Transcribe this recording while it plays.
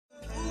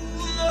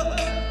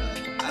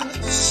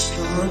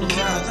would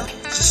rather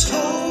just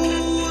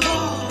hold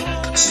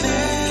on,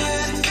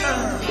 stand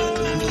firm,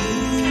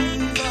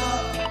 and give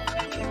up.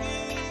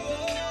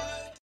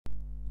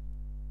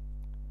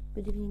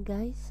 Good evening,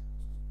 guys.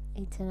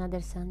 It's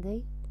another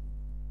Sunday.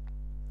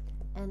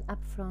 An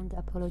upfront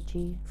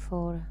apology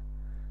for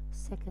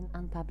second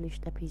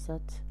unpublished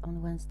episode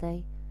on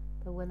Wednesday,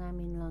 but when I'm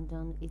in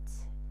London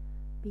it's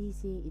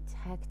busy, it's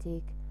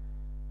hectic.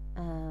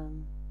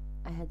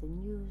 I had the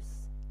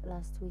news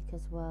last week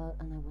as well,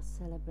 and I was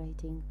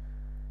celebrating,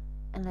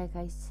 and like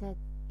I said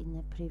in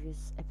a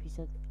previous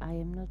episode, I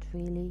am not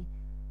really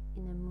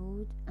in a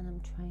mood, and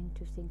I'm trying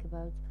to think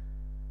about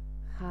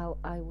how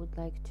I would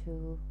like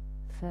to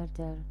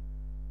further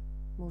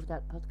move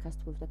that podcast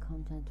with the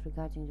content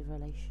regarding the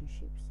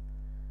relationships.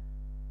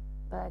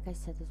 But like I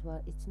said as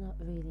well, it's not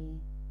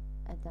really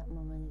at that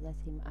moment the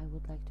theme I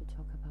would like to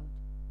talk about.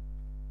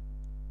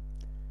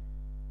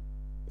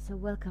 So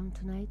welcome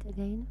tonight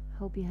again.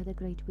 Hope you had a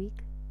great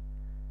week.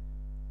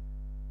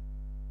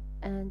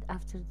 And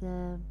after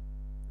the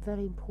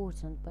very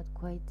important but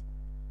quite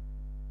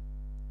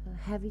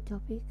heavy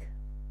topic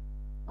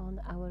on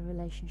our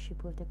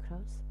relationship with the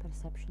cross,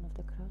 perception of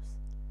the cross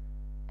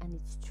and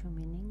its true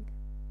meaning,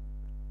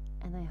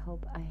 and I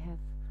hope I have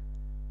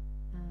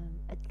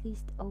at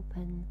least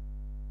opened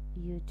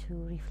you to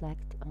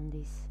reflect on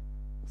this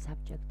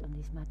subject, on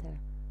this matter,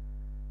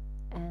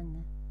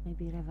 and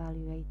maybe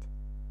reevaluate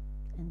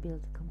and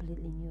build a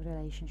completely new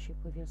relationship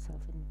with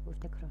yourself and with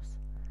the cross.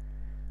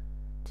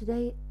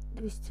 Today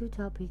there is two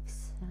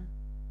topics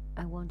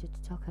I wanted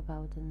to talk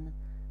about, and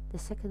the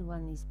second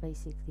one is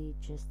basically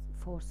just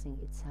forcing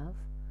itself,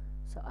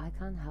 so I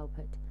can't help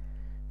it.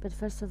 But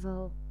first of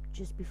all,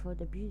 just before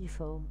the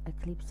beautiful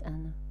eclipse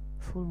and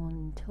full moon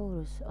in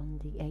Taurus on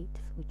the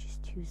 8th, which is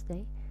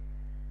Tuesday,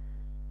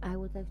 I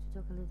would like to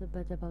talk a little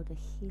bit about the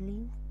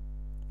healing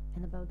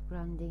and about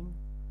grounding.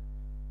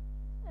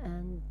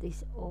 And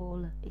this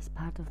all is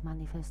part of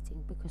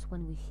manifesting, because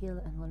when we heal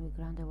and when we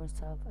ground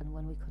ourselves and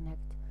when we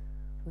connect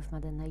with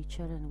Mother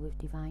Nature and with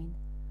divine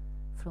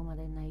from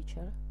Mother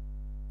Nature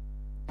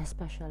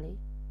especially,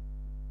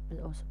 but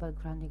also by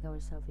grounding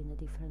ourselves in a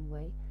different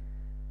way,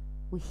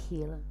 we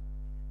heal,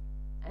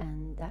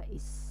 and that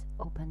is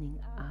opening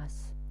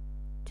us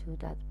to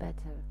that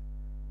better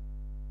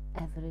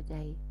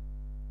everyday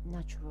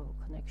natural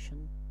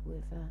connection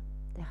with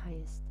the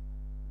highest.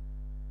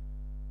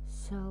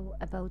 So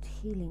about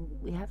healing,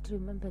 we have to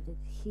remember that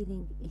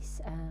healing is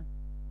a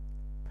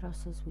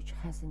process which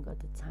hasn't got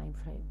a time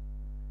frame,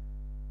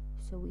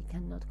 so we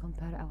cannot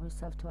compare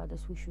ourselves to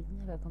others. We should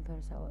never compare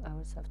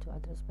ourselves to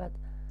others, but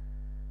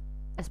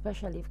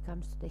especially if it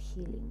comes to the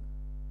healing,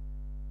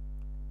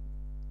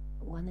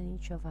 one and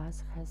each of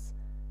us has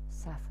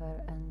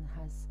suffered and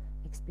has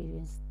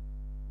experienced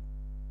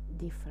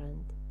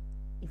different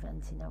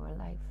events in our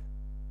life,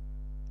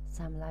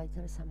 some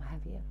lighter, some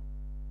heavier,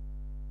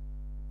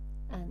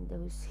 and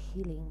those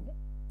healing,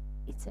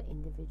 it's an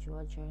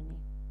individual journey.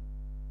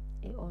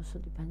 It also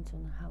depends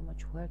on how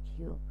much work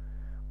you're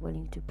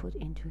willing to put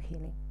into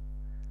healing,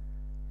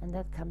 and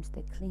that comes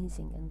the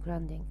cleansing and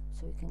grounding.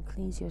 So you can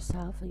cleanse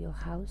yourself, your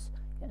house,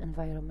 your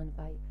environment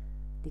by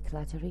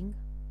decluttering,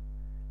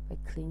 by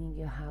cleaning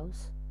your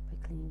house,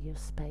 by cleaning your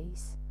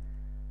space.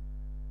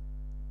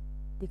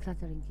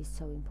 Decluttering is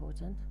so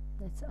important.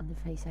 That's on the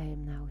face I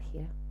am now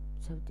here.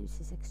 So this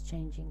is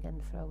exchanging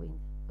and throwing,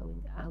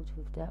 going out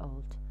with the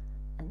old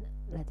and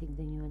letting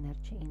the new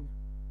energy in.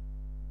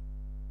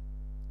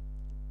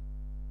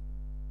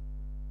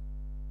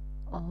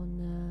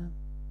 On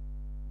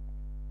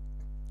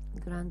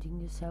grounding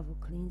yourself or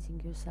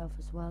cleansing yourself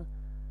as well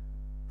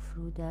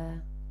through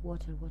the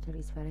water. Water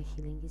is very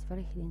healing. It's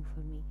very healing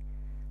for me,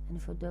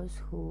 and for those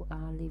who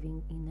are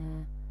living in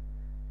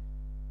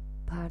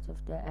a part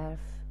of the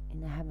earth,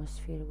 in a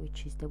hemisphere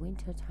which is the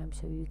winter time,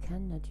 so you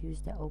cannot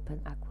use the open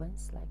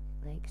aquans like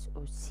lakes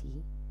or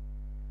sea,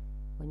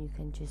 when you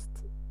can just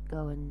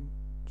go and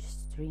just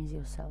rinse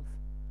yourself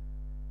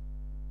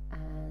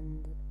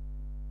and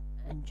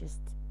just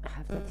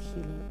have that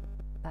healing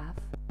bath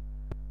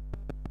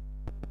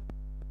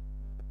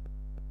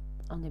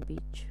on the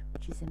beach,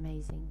 which is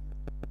amazing.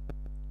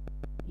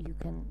 You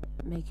can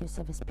make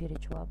yourself a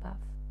spiritual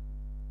bath,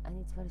 and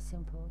it's very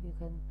simple. You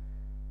can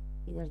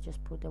either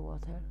just put the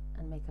water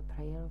and make a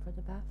prayer over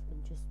the bath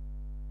and just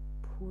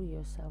pour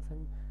yourself,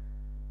 and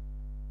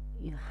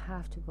you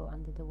have to go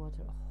under the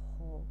water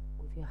whole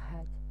with your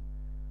head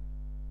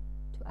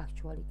to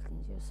actually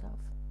cleanse yourself,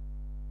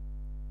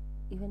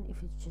 even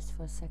if it's just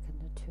for a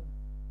second or two,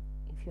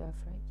 if you're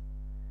afraid.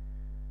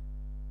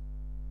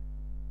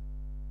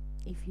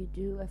 If you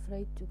do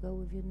afraid to go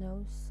with your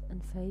nose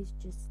and face,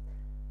 just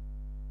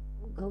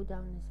go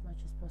down as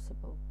much as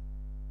possible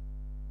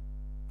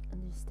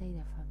and just stay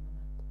there for a moment.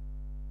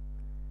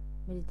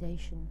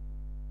 Meditation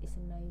is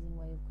an amazing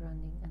way of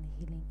grounding and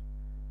healing.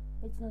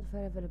 It's not for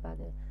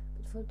everybody,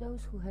 but for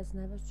those who has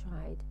never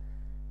tried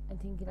and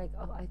thinking like,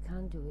 oh, I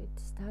can't do it,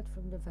 start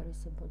from the very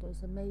simple.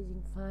 There's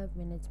amazing 5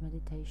 minutes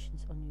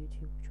meditations on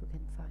YouTube which you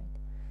can find,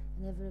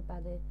 and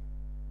everybody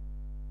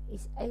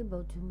is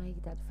able to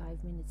make that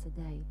 5 minutes a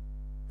day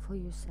for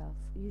yourself.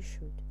 You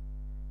should.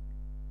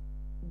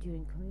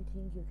 During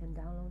commuting, you can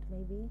download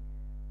maybe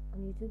on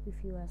YouTube.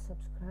 If you are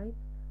subscribed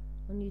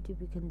on YouTube,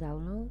 you can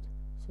download,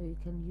 so you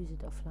can use it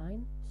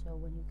offline. So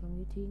when you're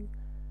commuting,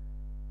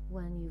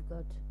 when you've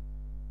got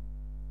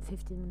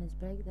 15 minutes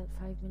break, that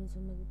 5 minutes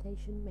of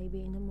meditation,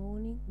 maybe in the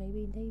morning,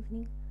 maybe in the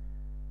evening,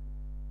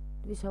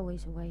 there's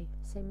always a way.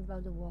 Same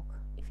about the walk.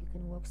 If you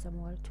can walk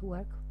somewhere to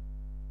work,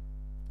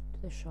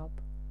 to the shop,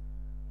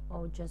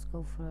 or just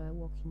go for a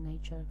walk in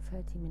nature,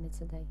 30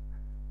 minutes a day,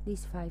 at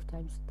least 5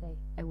 times a day,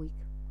 a week.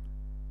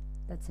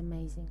 That's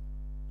amazing.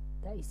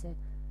 That is an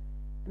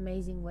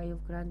amazing way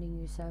of grounding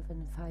yourself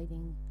and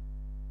finding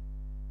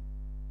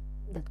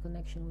that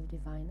connection with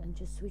divine, and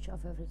just switch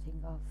off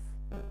everything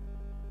off.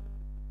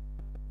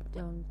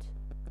 Don't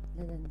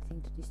let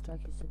anything to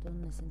distract you, so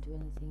don't listen to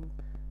anything,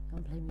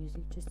 don't play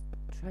music, just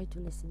try to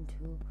listen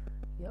to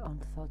your own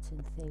thoughts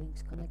and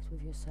feelings, connect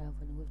with yourself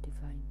and with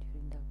divine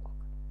during that walk,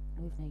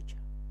 and with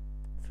nature,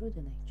 through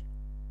the nature.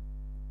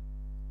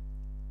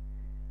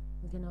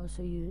 We can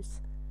also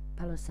use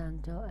Palo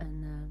Santo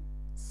and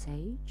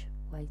sage,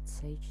 white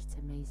sage, it's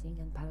amazing,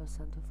 and Palo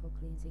Santo for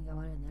cleansing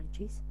our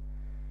energies,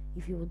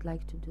 if you would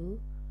like to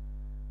do.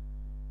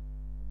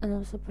 And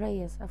also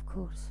prayers, of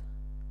course.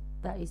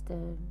 That is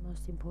the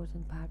most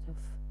important part of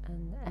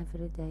an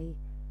everyday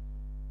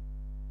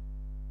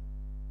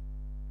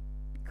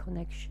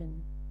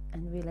connection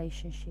and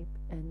relationship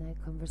and a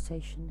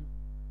conversation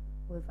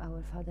with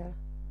our Father.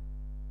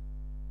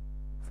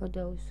 For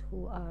those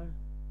who are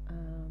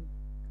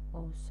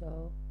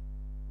also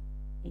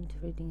into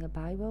reading a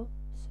Bible,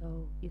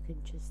 so you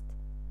can just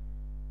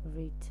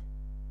read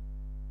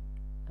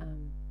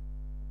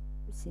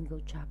a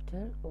single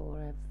chapter or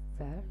a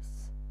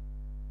verse,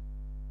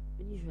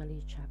 usually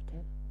a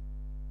chapter,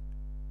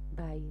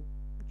 by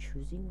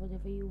choosing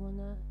whatever you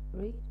wanna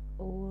read,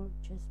 or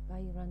just by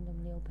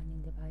randomly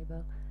opening the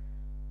Bible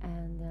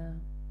and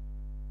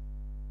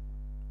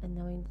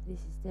knowing that this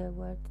is the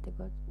word that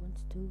God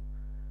wants to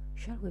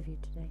share with you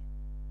today.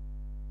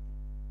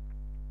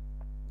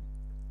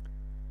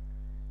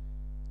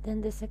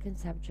 Then the second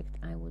subject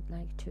I would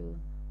like to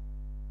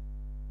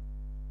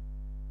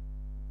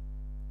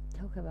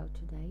talk about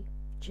today,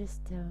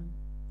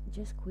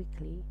 just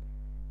quickly,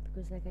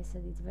 because like I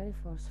said, it's very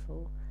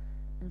forceful,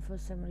 and for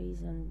some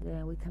reason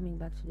we're coming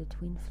back to the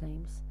twin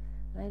flames.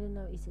 I don't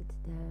know, is it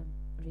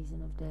the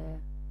reason of the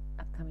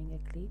upcoming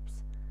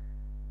eclipse?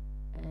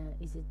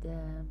 Is it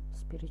the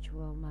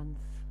spiritual month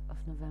of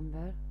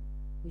November,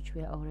 which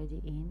we are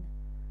already in,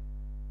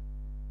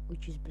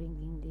 which is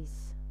bringing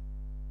this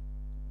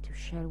to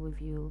share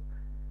with you,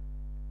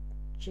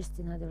 just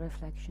another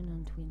reflection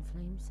on twin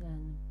flames,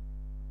 and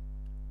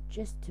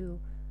just to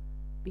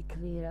be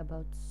clear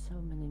about so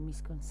many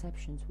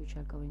misconceptions which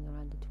are going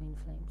around the twin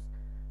flames.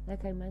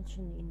 Like I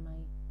mentioned in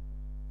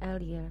my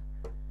earlier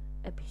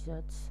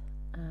episodes,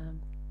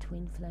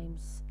 twin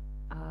flames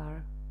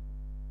are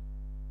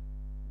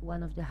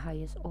one of the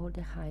highest, or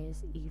the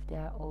highest, if they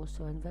are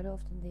also, and very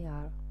often they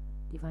are,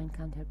 divine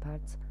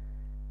counterparts,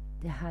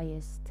 the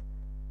highest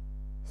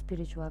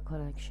spiritual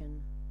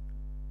connection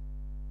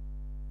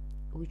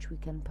which we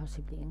can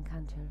possibly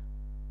encounter.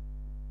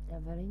 They are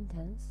very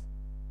intense,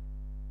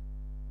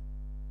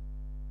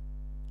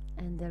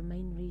 and their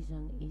main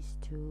reason is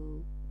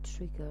to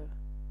trigger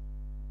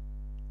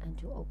and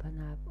to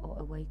open up or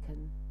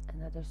awaken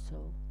another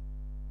soul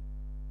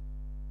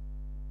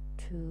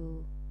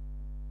to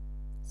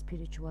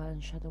spiritual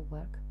and shadow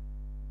work,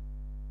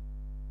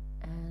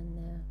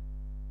 and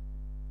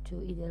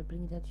to either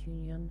bring that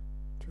union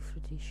to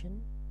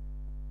fruition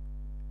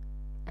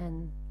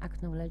and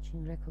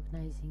acknowledging,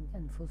 recognizing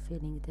and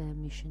fulfilling the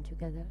mission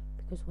together.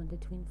 Because when the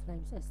twin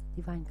flames as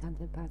divine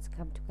counterparts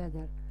come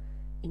together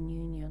in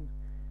union,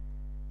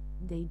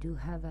 they do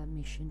have a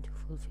mission to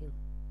fulfill.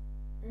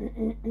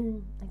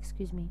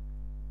 Excuse me.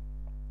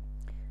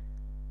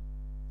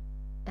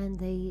 And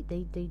they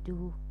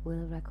do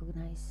will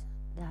recognize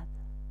that.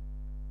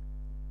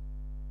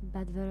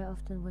 But very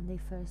often when they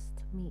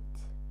first meet,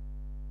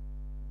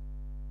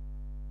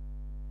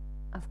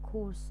 of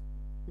course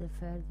the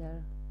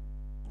further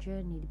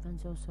journey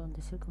depends also on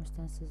the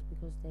circumstances,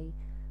 because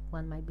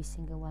one might be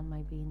single, one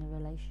might be in a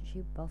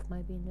relationship, both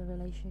might be in a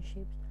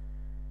relationship,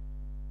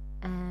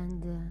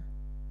 and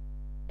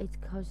it's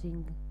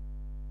causing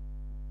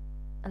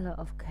a lot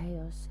of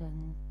chaos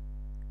and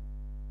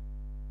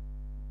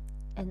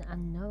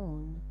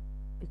unknown,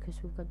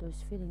 because we've got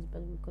those feelings,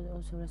 but we've got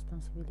also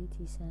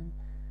responsibilities, and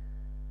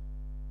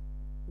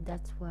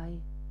that's why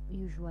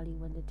usually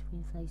when the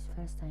twin flames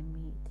first time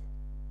meet,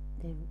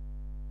 they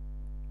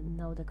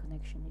know the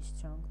connection is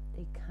strong.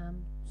 They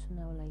come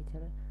sooner or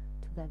later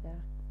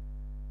together,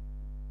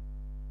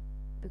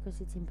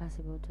 because it's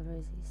impossible to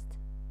resist.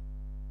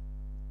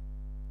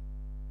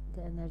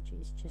 The energy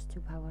is just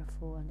too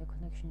powerful, and the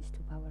connection is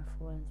too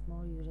powerful, and the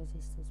more you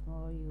resist, the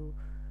more you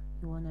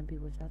want to be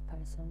with that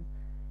person.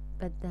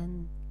 But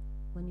then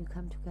when you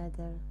come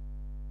together,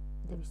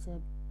 there is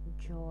a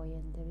joy,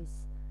 and there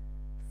is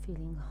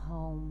feeling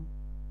home,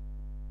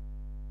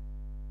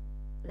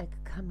 like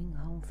a coming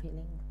home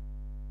feeling.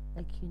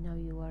 like you know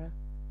you are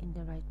in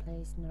the right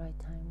place, in the right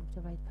time, with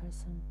the right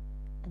person,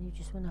 and you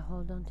just want to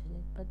hold on to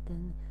it, but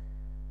then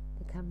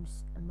there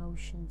comes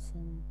emotions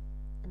and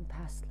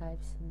past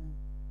lives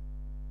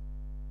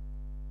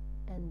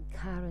and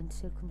current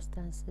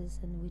circumstances,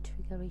 and we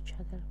trigger each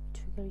other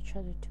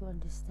to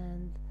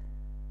understand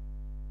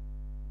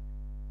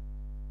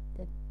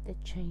that the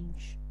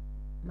change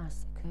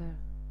must occur,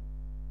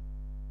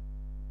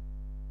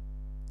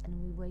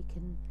 and we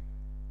waken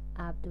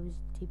up those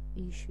deep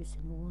issues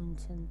and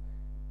wounds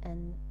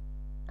and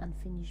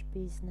unfinished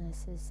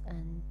businesses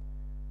and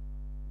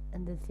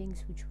the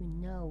things which we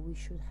know we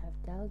should have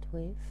dealt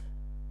with,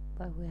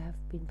 but we have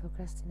been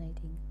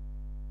procrastinating.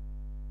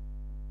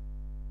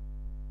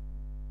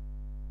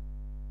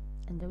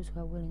 And those who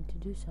are willing to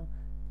do so,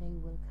 they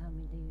will come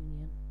in the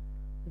union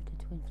with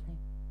the twin flame,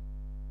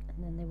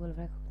 and then they will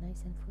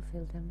recognize and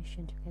fulfill their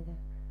mission together,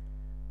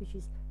 which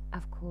is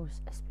of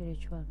course a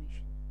spiritual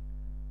mission,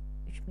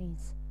 which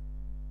means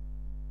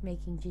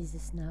making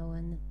Jesus now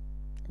and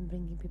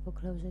bringing people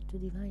closer to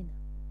divine.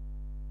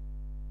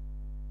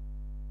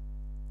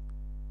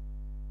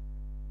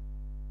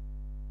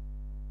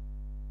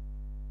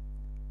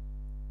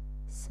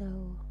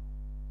 So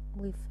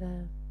with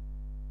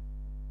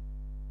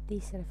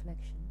this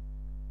reflection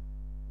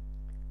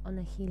on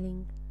a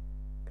healing,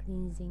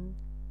 cleansing,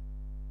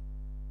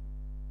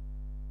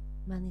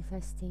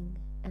 manifesting,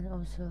 and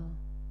also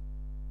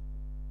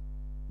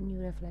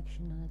new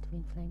reflection on a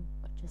twin flame,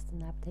 or just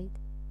an update,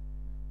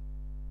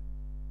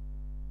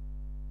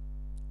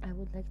 I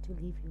would like to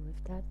leave you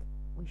with that.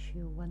 Wish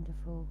you a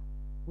wonderful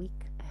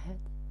week ahead.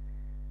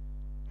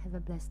 Have a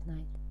blessed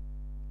night.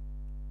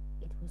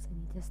 It was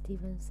Anita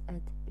Stevens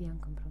at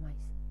Beyond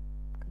Compromise.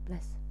 God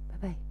bless.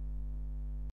 Bye bye.